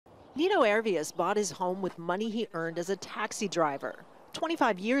Nino Hervias bought his home with money he earned as a taxi driver.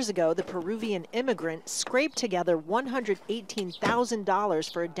 25 years ago, the Peruvian immigrant scraped together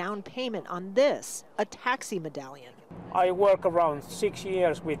 $118,000 for a down payment on this, a taxi medallion. I work around 6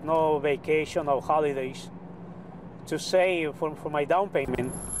 years with no vacation or holidays to save for my down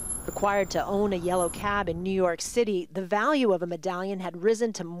payment. Required to own a yellow cab in New York City, the value of a medallion had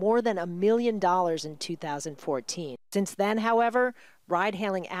risen to more than $1 million in 2014. Since then, however,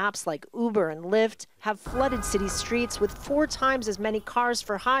 ride-hailing apps like Uber and Lyft have flooded city streets with 4 times as many cars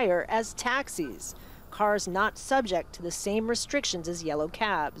for hire as taxis, cars not subject to the same restrictions as yellow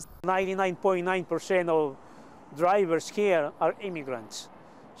cabs. 99.9% of drivers here are immigrants.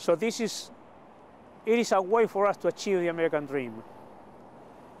 So it is a way for us to achieve the American dream,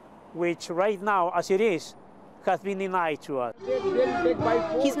 which right now, as it is, has been denied to us.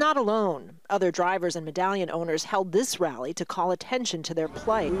 He's not alone. Other drivers and medallion owners held this rally to call attention to their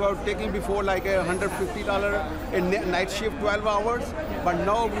plight. We were taking before like $150 a night shift, 12 hours, but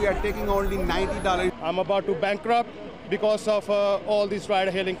now we are taking only $90. I'm about to bankrupt because of all these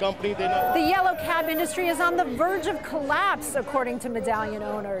ride-hailing companies. The yellow cab industry is on the verge of collapse, according to medallion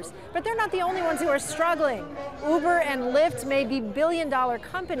owners. But they're not the only ones who are struggling. Uber and Lyft may be billion-dollar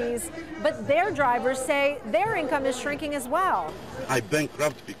companies, but their drivers say their income is shrinking as well. I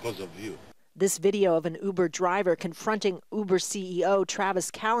bankrupt because of you. This video of an Uber driver confronting Uber CEO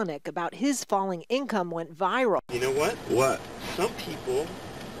Travis Kalanick about his falling income went viral. You know what? What? Some people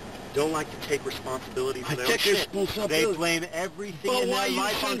don't like to take responsibility for their own shit. They blame everything in their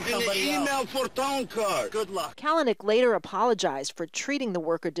life on somebody else. Email for town card? Good luck. Kalanick later apologized for treating the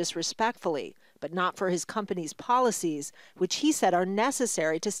worker disrespectfully, but not for his company's policies, which he said are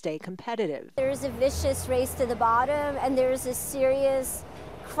necessary to stay competitive. There's a vicious race to the bottom, and there's a serious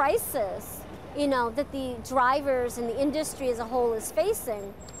crisis, that the drivers and the industry as a whole is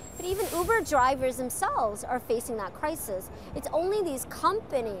facing. But even Uber drivers themselves are facing that crisis. It's only these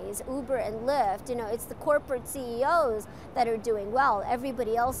companies, Uber and Lyft, it's the corporate CEOs that are doing well.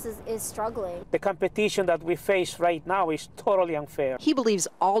 Everybody else is struggling. The competition that we face right now is totally unfair. He believes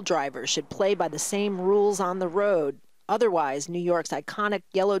all drivers should play by the same rules on the road. Otherwise, New York's iconic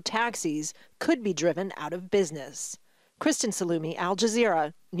yellow taxis could be driven out of business. Kristen, Saloomey, Al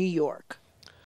Jazeera, New York.